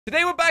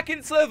Today we're back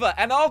in Slither,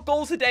 and our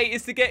goal today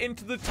is to get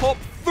into the top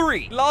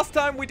 3. Last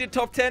time we did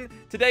top 10,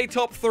 today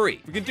top 3.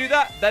 If we can do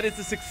that, that is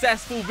a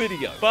successful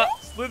video. But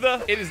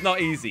Slither, it is not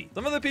easy.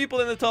 Some of the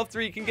people in the top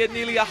 3 can get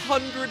nearly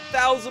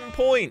 100,000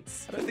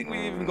 points. I don't think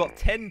we've even got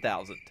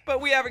 10,000. But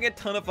we're having a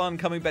ton of fun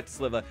coming back to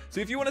Slither. So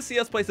if you want to see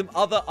us play some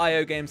other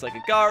IO games like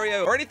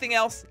Agario or anything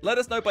else, let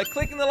us know by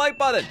clicking the like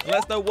button. And let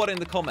us know what in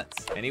the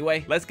comments.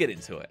 Anyway, let's get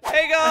into it.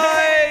 Hey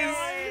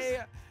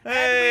guys!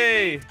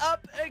 Hey!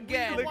 Up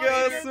again. Look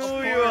how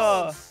small you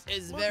are.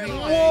 Is very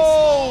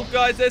Whoa,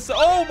 guys, there's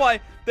oh my,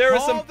 there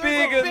are some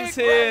big uns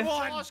here.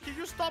 Josh, can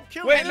you stop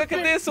killing Wait, me? look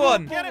at this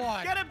one. Get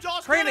him,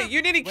 Josh. Crainer,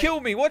 you nearly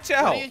killed me. Watch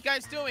out. What are you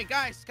guys doing,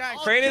 guys?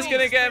 Crainer's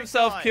gonna get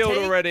himself killed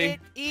already. Take it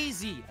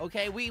easy,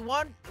 okay? We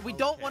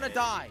don't want to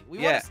die. We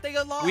Yeah. want to stay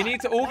alive. We need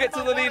to all get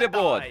to the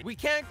leaderboard. We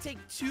can't take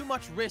too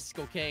much risk,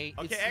 okay?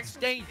 It's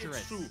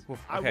dangerous.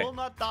 I Okay. will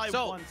not die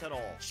once at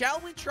all. Shall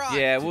we try?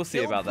 Yeah, to we'll see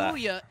kill about that.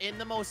 Booyah in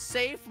the most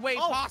safe way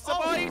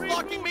possible. He's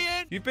blocking me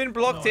in. You've been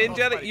blocked in,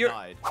 Jelly.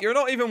 died. You're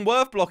not even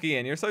worth blocking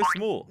in. You're so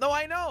small. No,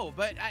 I know,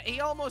 but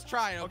he almost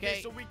tried.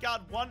 Okay, so we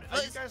got one.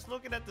 Are you guys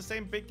looking at the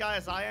same big guy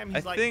as I am?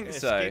 He's like think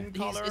so. skin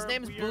color His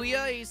name's weird.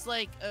 Booyah. He's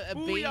like a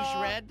beige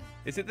red.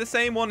 Is it the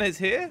same one as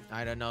here?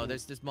 I don't know.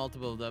 There's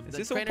multiple of them. Is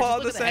this all Trainer, part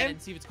of just the look at same? head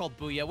and see if it's called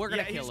Booyah. We're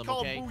gonna kill him,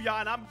 called okay? Booyah,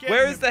 and I'm getting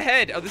Where him. is the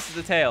head? Oh, this is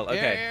the tail.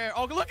 Okay. Yeah.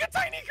 Oh, look at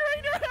Tiny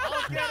Crainer.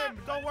 I'll get him.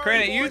 Don't worry,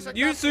 Crainer, boys, I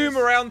you got zoom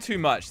this. around too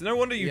much. No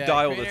wonder you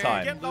die all the Crainer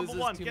time. Get number loses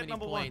one, too get many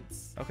number one.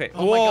 points. Okay. Oh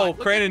my Whoa, God, look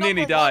at Crainer nearly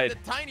number died.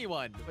 one, the tiny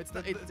one. It's The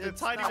it's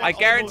tiny not- one. I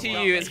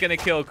guarantee you it's gonna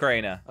kill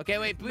Crainer. Okay,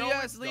 wait. No,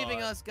 Booyah it's is leaving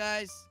not. us,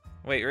 guys.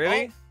 Wait,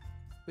 really? Oh,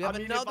 we have I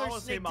mean, if another I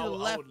was snake him, to I the would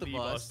left of leave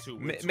us. too.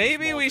 We're too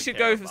Maybe small we to should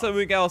care go about. for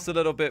something else a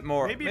little bit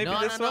more. Maybe Maybe No,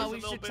 this no, one? no. We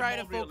It's a should little try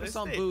bit to more focus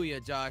on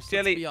realistic. Booyah, Josh.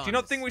 Jelly, Let's be do honest. you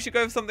not think we should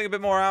go for something a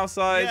bit more our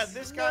size? Yeah,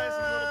 this guy is a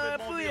little bit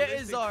more Booyah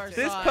realistic. is our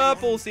This size.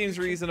 purple seems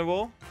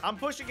reasonable. I'm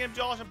pushing him,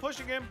 Josh. I'm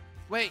pushing him.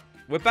 Wait.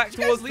 We're back Did you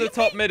guys towards the leave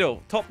top me?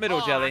 middle. Top middle,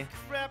 Aw, Jelly.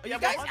 Crap. You Yeah,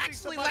 guys but hunting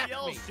actually somebody left me.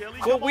 else, Jelly.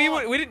 Well, Come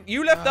on. we didn't.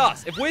 You left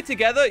us. If we're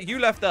together, you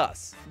left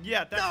us.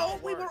 Yeah, that's how No,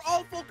 it we were works.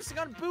 all focusing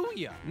on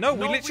Booyah. No,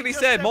 No, we literally just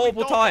said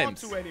multiple we don't want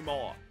times. to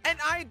anymore. And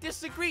I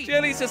disagree.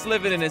 Jelly's just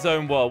living in his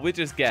own world. We're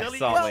just guests,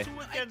 Jelly, aren't it's we?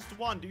 2 against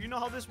 1. Do you know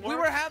how this works? We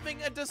were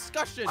having a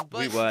discussion, but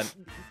We weren't.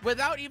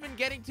 without even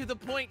getting to the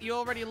point, you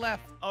already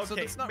left. Okay, So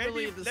that's not maybe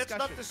really a discussion.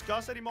 let's not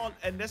discuss anymore,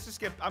 and let's just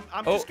get. I'm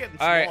Oh, just getting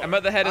all right. smaller. I'm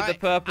at the head of the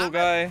Alright, purple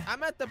guy.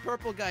 I'm at the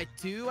purple guy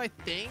too, I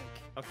think.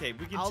 Okay, we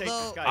can take Although-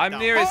 this guy I'm down.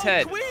 near his Oh,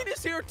 head. Queen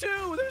is here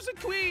too. There's a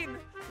queen.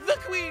 The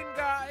queen,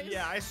 guys.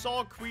 Yeah, I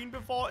saw Queen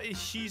before.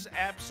 She's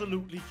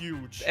absolutely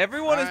huge.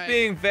 Everyone is Alright.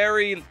 being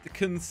very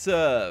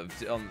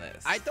conserved on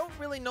this. I don't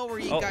really know where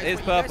you Oh, guys. here's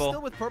Are you guys purple.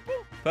 still with purple?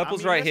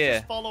 Purple's I mean, right let's here.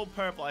 Just follow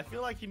purple. I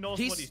feel like he knows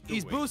what he's doing.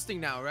 He's boosting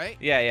now, right?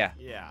 Yeah, yeah.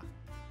 Yeah.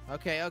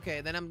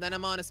 Okay. Then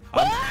I'm on his.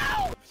 I'm-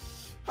 Wow!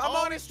 I'm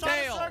on his he's trying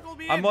to tail. circle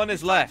me I'm in. on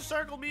his He's trying left. to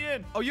circle me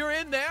in. Oh, you're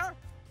in there?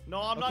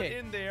 No, I'm not Okay.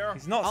 in there.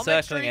 He's not I'll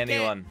make circling sure he can't.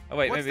 anyone. Oh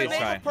wait, What's maybe the he's name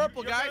trying. of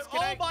purple, You're guys?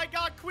 gonna- oh my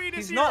God, Queen is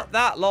He's here. not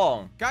that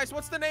long. Guys,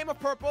 what's the name of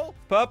purple?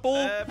 Purple.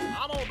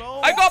 I don't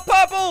know. I got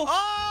purple.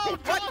 Oh,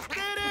 What? Josh did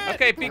it.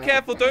 Okay, be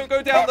careful. Don't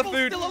go down the Purple's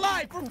food. still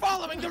alive. We're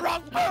following the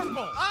wrong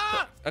purple.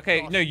 Ah!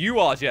 Okay, no, you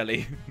are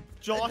Jelly.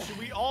 Josh,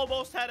 we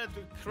almost had it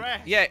to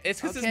crash. Yeah, it's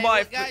because it's Okay, my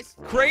look, guys,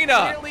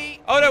 Crainer.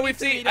 Clearly, Oh no, we we need to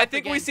see. meet I up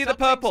think we again. see the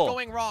Something's purple.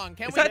 going wrong.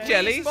 Can Is we that please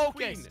Jelly? focus?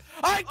 Queen.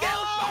 I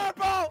killed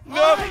purple.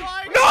 No, Oh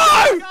my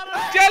no,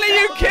 God. Jelly,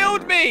 you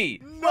killed me.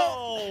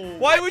 No.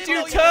 Why I would didn't you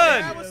know were there.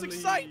 I turn? was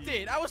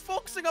excited. I was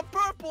focusing on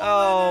purple.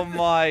 Oh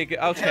my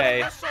god.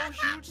 Okay. We're so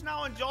huge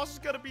now, and Josh is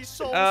gonna be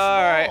so small.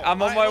 All right,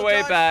 I'm on Alright, my well, way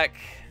Josh, back.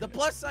 The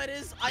plus side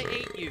is I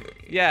ate you.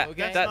 Yeah,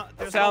 Okay. that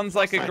There's sounds no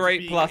like plus a side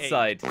great to plus being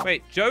side.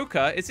 Wait,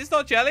 Joker? Is this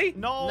not Jelly?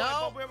 No,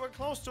 No. but we're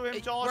close to him, Hey,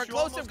 Josh. we're You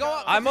close to him. almost Go got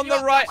up. him. I'm on the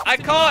Continue right. up, I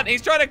continue can't. up.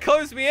 He's trying to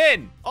close me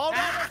in. Oh no,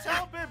 let's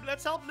help him.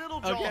 Let's help little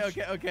Josh.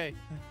 Okay.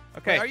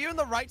 Okay. Are you on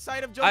the right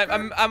side of Joker?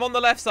 I'm on the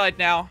left side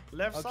now.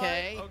 Left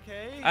Okay. side.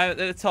 Okay. At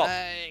the top.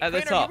 At the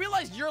Crainer, top. You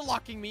realize you're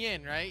locking me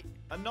in, right?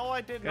 No,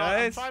 I did not. I'm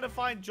Guys. trying to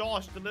find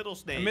Josh, the little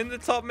snake. I'm in the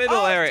top middle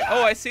Oh, area.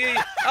 Oh, I see.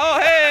 Oh,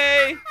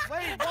 hey.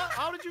 Wait, what?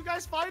 How did you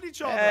guys find each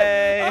other?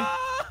 Hey.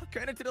 Ah,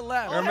 Crainer to the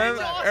left.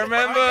 Remember, Josh.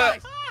 remember,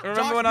 Alright, guys.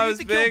 remember Josh, when we I need was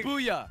to kill big?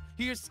 Booyah.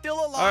 He is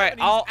still alive. All right,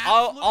 and he's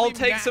I'll absolutely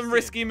take some massive.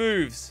 risky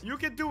moves. You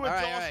can do it,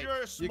 Alright, Josh. alright. You're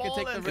You small can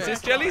take the and risk. Is this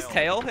versatile. Jelly's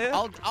tail here?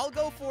 I'll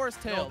go for his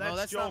tail. No,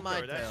 that's not Joker.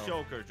 my That's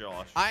tail. Joker,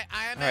 Josh. I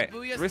am All at right,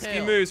 Booyah's risky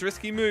tail. moves,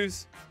 risky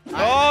moves.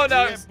 I Oh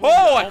no! am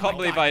Oh, I my can't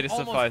believe God, I just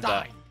almost survived that.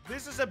 died.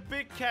 This is a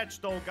big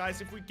catch, though,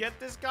 guys. If we get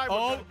this guy, we're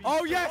Oh, gonna be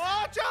oh yes.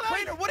 Oh, Jelly!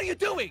 Crainer, what are you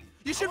doing?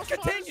 You should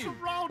continue.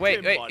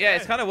 Wait, yeah,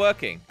 it's kind of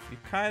working. You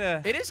kind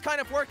of. It is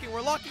kind of working.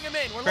 We're locking him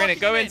in. We're Crainer,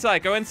 locking go him in. inside,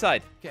 go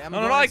inside. Okay, I'm No,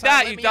 going not like inside.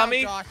 that, Let you me out,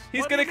 dummy. Josh.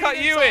 He's What gonna do you cut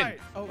mean you inside? in.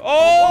 Oh,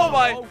 Oh oh,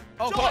 my. oh,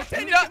 oh, Josh,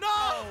 continue. no.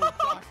 No,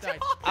 Josh died.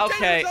 Okay.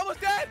 Container's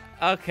almost dead.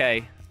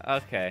 Okay,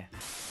 okay.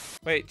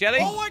 Wait, Jelly?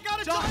 Oh, I got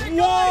a Josh, giant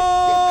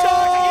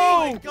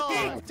Whoa!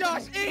 guy! Eat,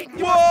 Josh, eat.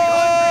 You Whoa!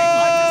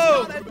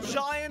 I just got a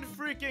giant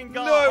freaking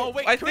guy. No. Oh,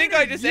 wait, I think Crainer,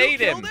 I just you ate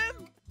killed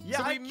him. Yeah,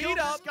 so I we killed meet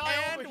this up guy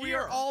and over we here.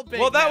 are all big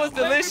Well, that now. was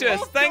delicious.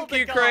 both Thank killed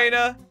you, the guy.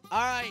 Crainer. All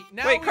right,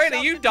 now Wait, we Crainer,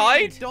 shall you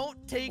continue. died?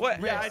 Don't take What?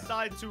 Yeah, I risks.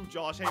 died too,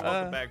 Josh. Hey,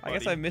 welcome back, buddy. I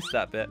guess I missed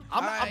that bit.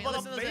 I'm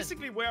listen.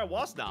 basically where I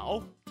was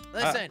now.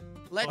 Listen,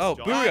 let's. Oh,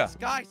 guys, Booyah.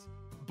 guys,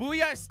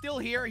 Booyah is still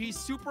here. He's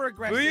super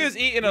aggressive. Booyah's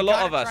eating We a lot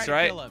gotta of us, try to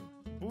right? kill him.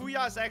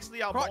 Booyah is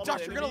actually our Bro, mortal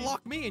Josh, you're gonna enemy.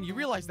 lock me in. You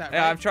realize that, right?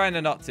 Yeah, I'm trying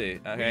to not to.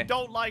 We Okay.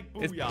 don't like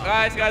It's, Booyah.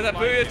 guys, that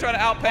Booyah's trying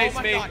to outpace oh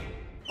my me. God.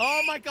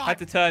 Oh my God. Had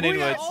to turn Booyah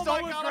inwards. is Oh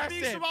so my God, I'm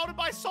being aggressive. surrounded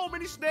by so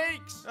many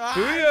snakes.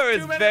 Booyah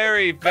is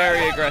very,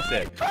 very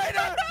aggressive.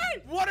 Crainer,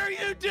 what are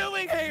you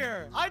doing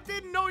here? I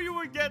didn't know you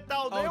would get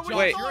down there. Oh, What Josh, are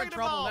Wait. you you're in talking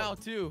trouble about? now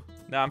too.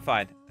 No, I'm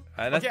fine.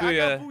 That's Okay, I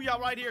got Booyah. Booyah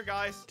right here,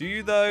 guys. Do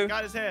you though? I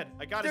got his head.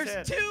 I got his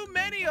There's head. too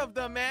many of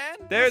them, man.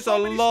 There's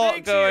so a many lot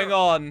snakes going here.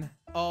 on.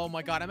 Oh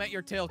my God, I'm at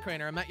your tail,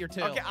 Crainer. I'm at your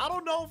tail. Okay, I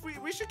don't know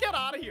if we should get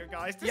out of here,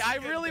 guys. This Yeah, is I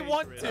getting really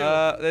want dangerous.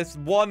 to. There's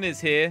one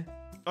is here.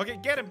 Okay,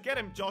 get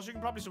him, Josh. You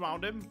can probably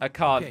surround him. I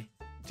can't. Okay.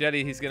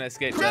 Jelly, he's gonna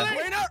escape Jelly! there.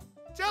 Crainer,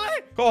 Jelly!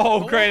 Oh,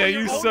 Go Crainer, over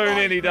your you own so body,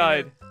 nearly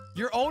Crainer. died.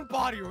 your own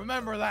body.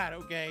 Remember that,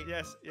 okay?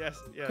 Yes.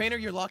 Crainer,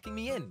 you're locking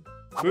me in.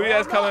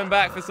 Booyah's coming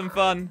back for some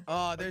fun.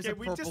 Oh, there's Okay,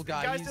 a purple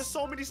guy. Guys, He's- there's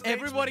so many snakes.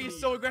 Everybody with is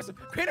me. so aggressive.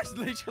 Crainer's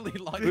literally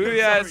like.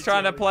 Booyah is Sorry,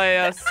 trying to Jelly. play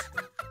us.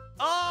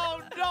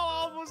 Oh no!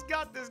 I almost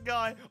got this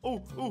guy. Ooh,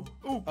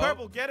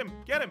 purple! Get him!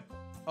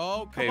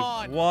 Oh, come Okay,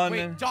 on. one-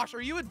 Wait, Josh, are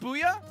you with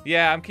Booyah?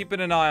 Yeah, I'm keeping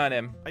an eye on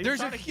him. Are you There's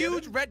a trying to get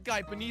huge him? red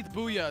guy beneath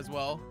Booyah as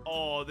well.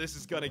 Oh, this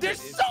is gonna There's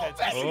get so intense.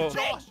 many I Oh. see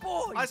big Josh.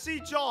 boys. I see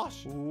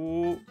Josh.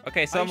 Ooh.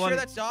 Okay, Are someone you sure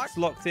that's Josh?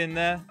 locked in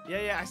there.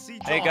 Yeah, I see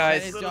Josh. Hey,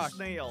 guys. That is Little Josh.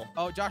 snail.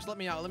 Oh, Josh, let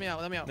me out. No, you're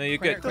Crainer,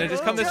 good. No, Crainer,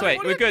 just come this Jelly, way.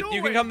 what We're are you good. You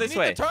can doing? come You this need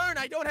way. to turn.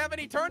 I don't have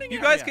any turning You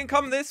area. guys can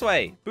come this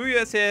way.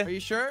 Booyah's here. Are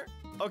you sure?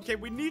 Okay,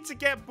 we need to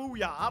get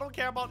Booyah. I don't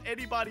care about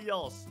anybody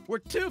else. We're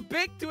too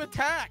big to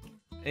attack.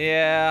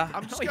 Yeah.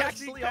 I'm just We gonna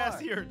actually sneak past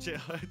are. here,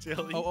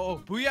 Jelly.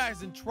 Oh, Booyah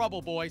is in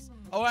trouble, boys.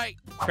 All right.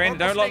 Crainer,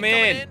 Purple don't lock snake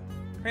me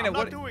coming in. Crainer, I'm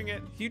what? not doing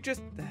it. You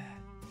just.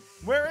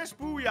 Where is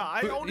Booyah?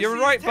 I only You're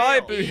see right his by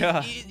tail. Booyah.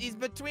 Yeah. He's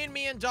between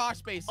me and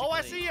Josh, basically. Oh,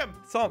 I see him.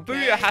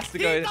 Booyah has to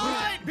He go.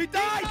 died. He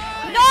died.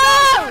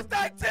 No!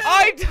 Died too.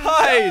 I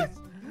died.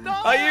 No.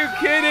 Are you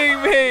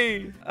kidding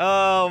me?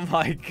 Oh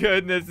my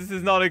goodness, this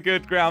is not a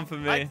good ground for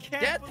I me.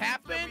 can't Death believe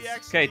that we happens.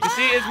 actually- Okay, just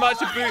eat as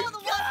much of Oh, Boo. the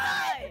one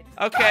side.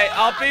 Okay,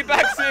 I'll be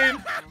back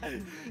soon.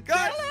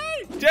 Guys,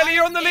 Jelly,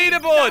 you're on the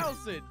leaderboard.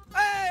 8,000.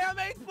 Hey, I'm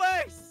 8th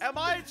place. Am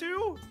I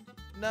too?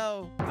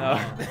 No. No.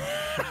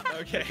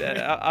 Okay.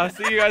 I'll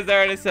see you guys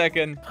there in a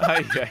second. Oh,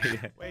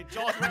 yeah. Wait,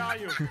 Josh, where are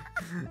you? Hey,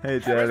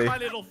 Where's Jelly. my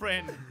little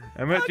friend?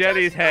 I'm at Oh,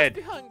 Jelly's Josh, you must head.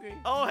 be hungry.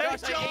 Oh, hey,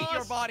 Josh, I ate your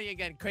Josh. body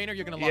again. Crainer,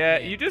 you're gonna love Yeah,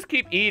 me. you just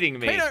keep eating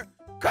me.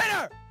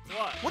 Crainer!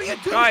 What? What are you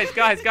doing?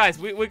 Guys,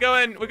 we're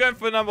going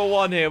for number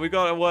 1 here. We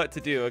got work to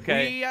do,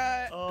 okay? We,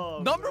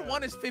 Oh, number man.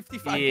 1 is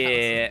 55,000.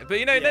 Yeah, but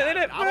you know, Yeah, they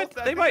I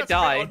they think might that's a bit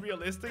die.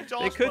 Unrealistic,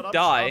 Josh, They could but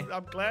die.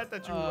 I'm glad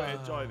that you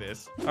enjoy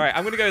this. All right,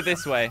 I'm gonna go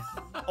this way.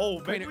 Oh,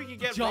 maybe Crainer, we can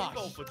get Josh.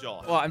 Rainbow for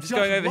Josh. Well, I'm just Josh,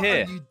 going over what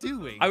here. are you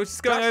doing? I was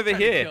just going Josh is over trying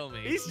to here. kill me.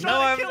 He's No,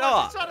 trying I'm to kill not.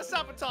 us. He's trying to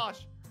sabotage.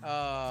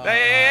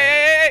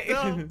 Hey!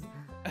 No.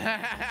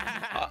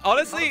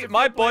 Honestly, How's it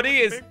my feel playing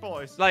body with the is big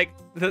boys? like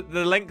the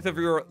length of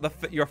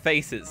your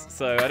faces,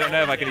 so I don't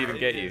know if I can even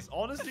get you.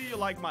 Honestly, you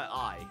like my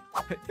eye.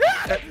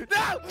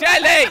 No!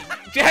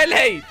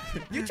 Jelly!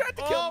 You tried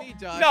to kill me,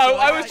 Josh. No, so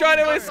I was trying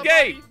to got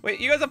escape. somebody. Wait,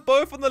 you guys are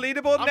both on the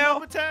leaderboard I'm now?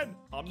 number 10.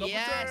 I'm number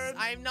Yes, 10.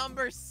 I'm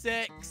number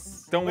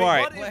 6. Don't Wait,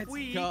 worry. What if Let's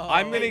we... go.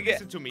 I'm gonna Hey, get-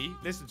 Listen to me.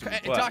 Listen to me.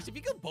 What? Josh, if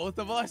you kill both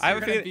of us, I have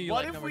you're a gonna feeling- be What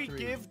like if number we 3.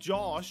 give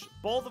Josh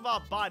both of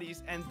our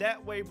bodies, and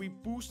that way we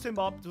boost him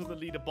up to the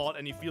leaderboard,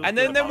 and he feels And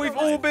good then about we've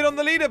his all life. been on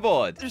the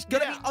leaderboard. There's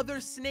gonna Yeah. be other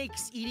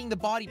snakes eating the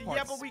body parts.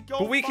 Yeah, but we go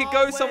But we could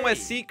far go somewhere away.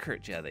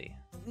 secret, Jelly.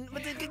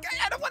 But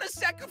I don't want to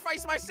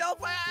sacrifice myself.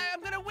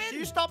 I'm gonna win.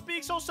 You stop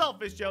being so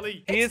selfish,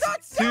 Jelly. He is, It's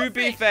not to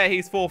be selfish. fair,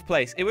 he's 4th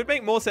place. It would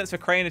make more sense for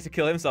Crainer to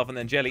kill himself and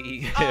then Jelly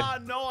eat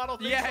him. No, I don't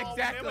think so. Yeah, I would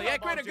exactly. never Yeah,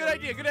 help Crainer, out good Jelly.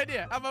 idea. Good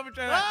idea. I'm over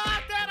to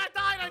Ah, Dad,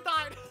 I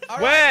died. All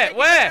right, Where? thank you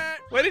for that.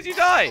 Where did you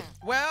die?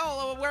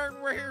 Well,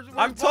 we're here.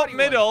 I'm top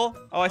middle.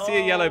 Oh, I see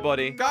a yellow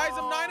body. Guys,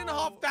 I'm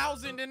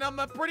 9,500 and I'm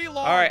pretty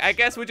large. All right, I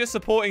guess we're just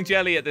supporting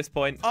Jelly at this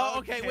point. Oh,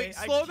 okay. Wait,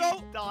 I Slogo.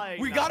 keep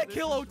dying We now. gotta This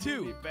kill is O2.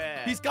 really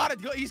bad. He's gotta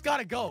go. He's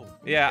gotta go.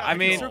 Yeah, I gotta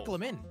mean, go. Circle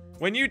him in.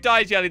 when you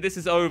die, Jelly, this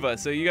is over.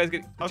 So you guys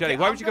get Jelly.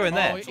 Why would you go in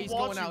there? Oh, he's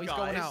going out, he's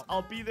going out.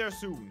 I'll be there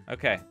soon.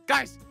 Okay.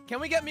 Guys, can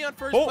we get me on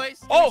first Oh, place?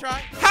 Can oh! we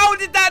try? How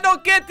did that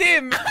not get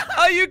him?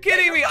 Are you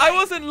kidding me? I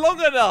wasn't long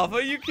enough.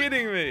 Are you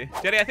kidding me?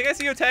 Jelly, I think I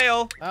see your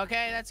tail.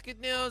 Okay, that's good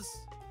news.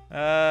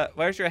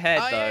 Where's your head,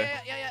 Oh, though?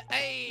 yeah.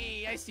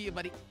 Hey, I see you,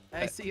 buddy.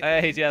 I see you.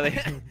 Hey, Jelly.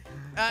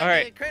 all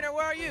right. Crainer,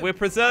 where are you? We're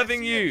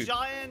preserving I see a you.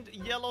 giant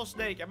yellow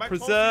snake. Am I close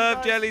to you Preserve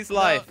guys? Jelly's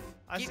life.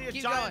 I Keep- see a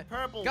keep giant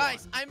going. purple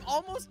Guys, one. I'm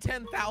almost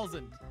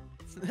 10,000.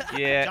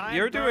 Yeah, Giant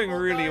you're doing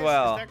purple, really guys?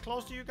 well. Is that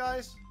close to you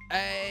guys?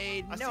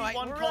 Hey, I no, see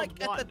one we're called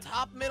like at one. the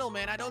top middle,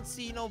 man. I don't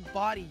see no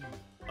body.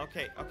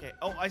 Okay.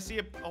 Oh, I see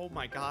a... Oh,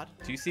 my God.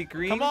 Do you see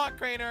green? Come on,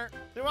 Crainer.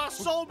 There are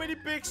so many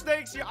big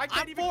snakes here. I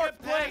can't I'm even fourth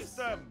get past place.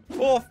 them.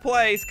 4th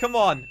place. Come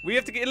on. We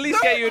have to at least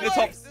Third get you in the top.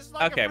 place. This is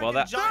like Okay, a well freaking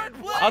that. giant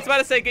Third block. I was about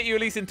to say get you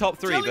at least in top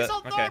 3, Jelly's but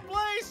on okay. third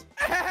place.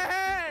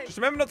 Hey! Just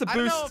remember not to I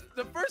don't know boost. if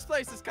the first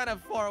place is kind of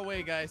far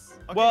away, guys.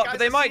 Okay, Well, guys, but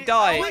they I might see-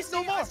 die. Oh, I Wait, see-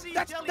 no I more. see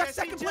That's Jelly, I see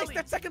second place. Jelly.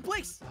 That's second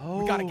place.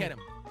 Oh. We gotta get him.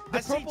 I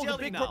The see purple, the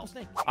Jelly big now. purple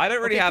snake. I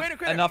don't really Okay, have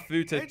Crainer. enough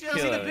food to Hey, Jelly.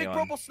 kill See the big anyone.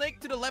 purple snake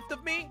to the left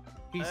of me?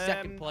 He's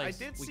second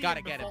place. I did We see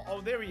gotta him get him. before.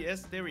 Oh, there he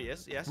is. There he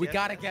is. Yes. We yes,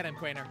 gotta yes. get him,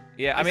 Crainer.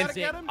 Yeah, I We mean, gotta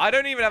get him? I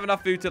don't even have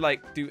enough food to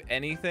like do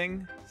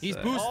anything. He's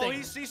so- boosting. Oh,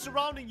 he's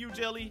surrounding you,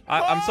 Jelly.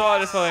 I'm sort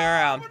of just following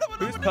around. No, no,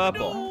 no, Who's no,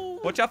 purple? no.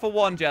 Watch out for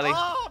one, Jelly.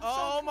 Oh, I'm so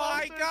Oh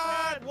my close,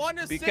 God! man. One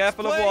is Be sixth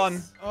careful of place.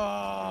 one.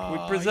 Oh, We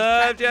he's preserved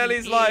tracking me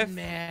Jelly's in, life.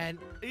 man.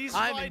 He's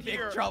I'm right in big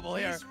here. trouble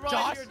here. He's right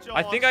Josh, here,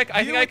 I think I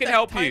You think I with can that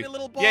help tiny you.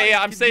 little boy Yeah,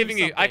 I'm can do saving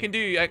you. I something. can do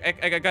you.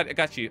 I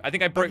got you. I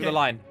think I broke Okay. the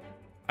line.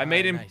 I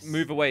made him nice.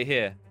 move away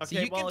here. So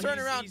Okay, you can well, turn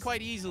he's- around he's-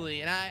 quite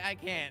easily, and I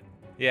can't.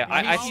 Yeah,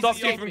 He's I on stopped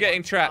the you from getting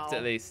open trapped now.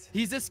 at least.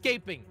 He's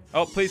escaping.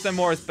 Oh, please no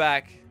more is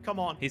back. Come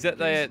on. He's at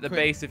the Quick.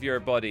 base of your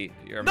body.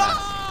 Your No!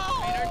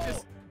 Crainer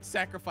just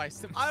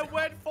sacrificed him. I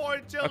went for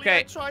it, Jelly. Okay.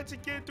 I tried to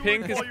do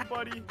Pink it is- for you,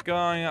 buddy.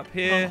 Going up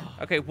here.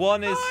 Okay,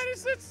 one is. Oh,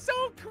 this is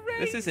so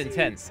crazy. This is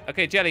intense.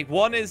 Okay, Jelly.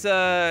 One is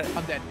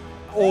I'm dead.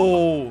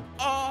 Oh,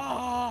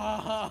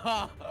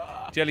 Oh.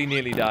 Jelly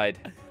nearly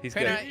died. He's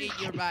Crainer, good. I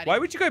ate your body. Why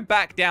would you go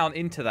back down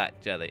into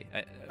that, Jelly?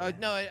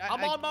 No,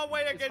 I'm on my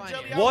way again, fine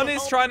Jelly. here. I will One is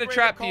help trying you to break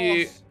trap the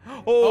you. course.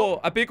 Oh,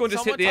 a big one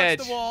just hit Someone the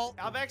touched edge. the wall.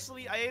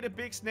 I ate a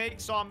big snake,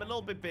 so I'm a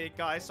little bit big,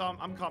 guys. So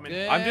I'm coming.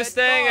 Good. I'm just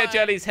staying at boy.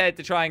 Jelly's head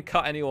to try and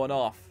cut anyone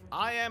off.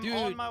 I am Dude,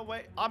 on my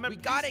way. I'm at we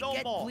please gotta no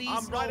get more. please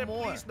I'm right no at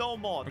more. please no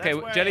more. Okay,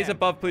 That's where Jelly's I am.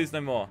 above, please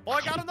no more. Oh,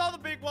 I got another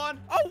big one.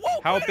 Oh,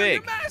 whoa! How Crainer, big?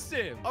 You're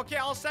massive. Okay,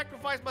 I'll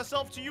sacrifice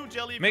myself to you,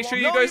 Jelly. if Make sure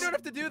want. you No, go you s- don't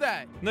have to do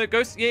that. No,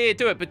 go. Yeah,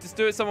 do it, but just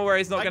do it somewhere where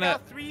he's not I gonna.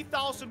 got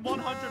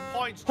 3,100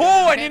 points. Oh,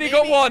 I Okay, nearly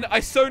got maybe- one. I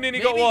so nearly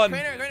got one.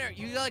 Crainer,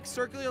 you like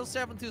circle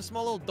yourself into a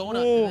small little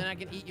donut, Whoa. and then I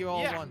can eat you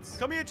all Yeah, at once.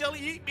 come here, Jelly.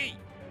 Eat me.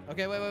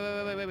 Okay,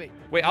 wait.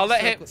 Wait, I'll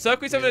let him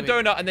circle yourself in a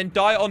donut and then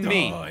die on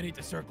me. Oh, I need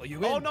to circle you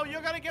Oh in. no,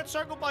 you're gonna get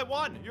circled by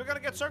one. You're gonna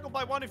get circled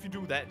by one if you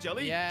do that,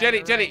 Jelly. Yeah, Jelly,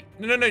 you're Jelly.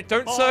 right. No,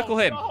 don't Oh, circle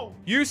him. no.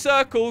 You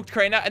circle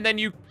Crainer and then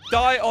you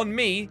die on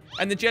me,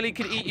 and the Jelly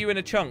can eat you in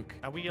a chunk.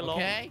 Are we alone?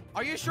 Okay.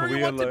 Are you sure Are you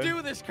we want alone? to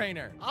do this,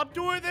 Crainer? I'm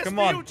doing this Come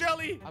for on. you,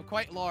 Jelly. I'm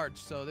quite large,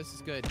 so this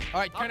is good.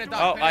 All right, I'm Crainer doing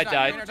died. Oh, Crainer I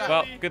Crainer died. Jelly.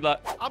 Well, good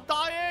luck. I'm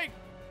dying.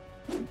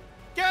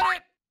 Get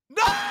it.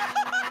 No!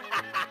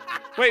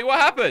 Wait, what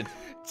happened?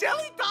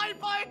 Jelly died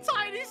by a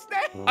tiny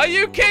snake. Are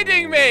you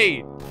kidding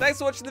me? Thanks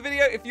for watching the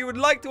video. If you would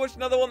like to watch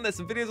another one, there's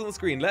some videos on the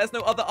screen. Let us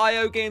know other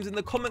IO games in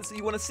the comments that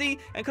you want to see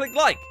and click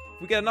like.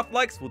 If we get enough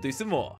likes, we'll do some more.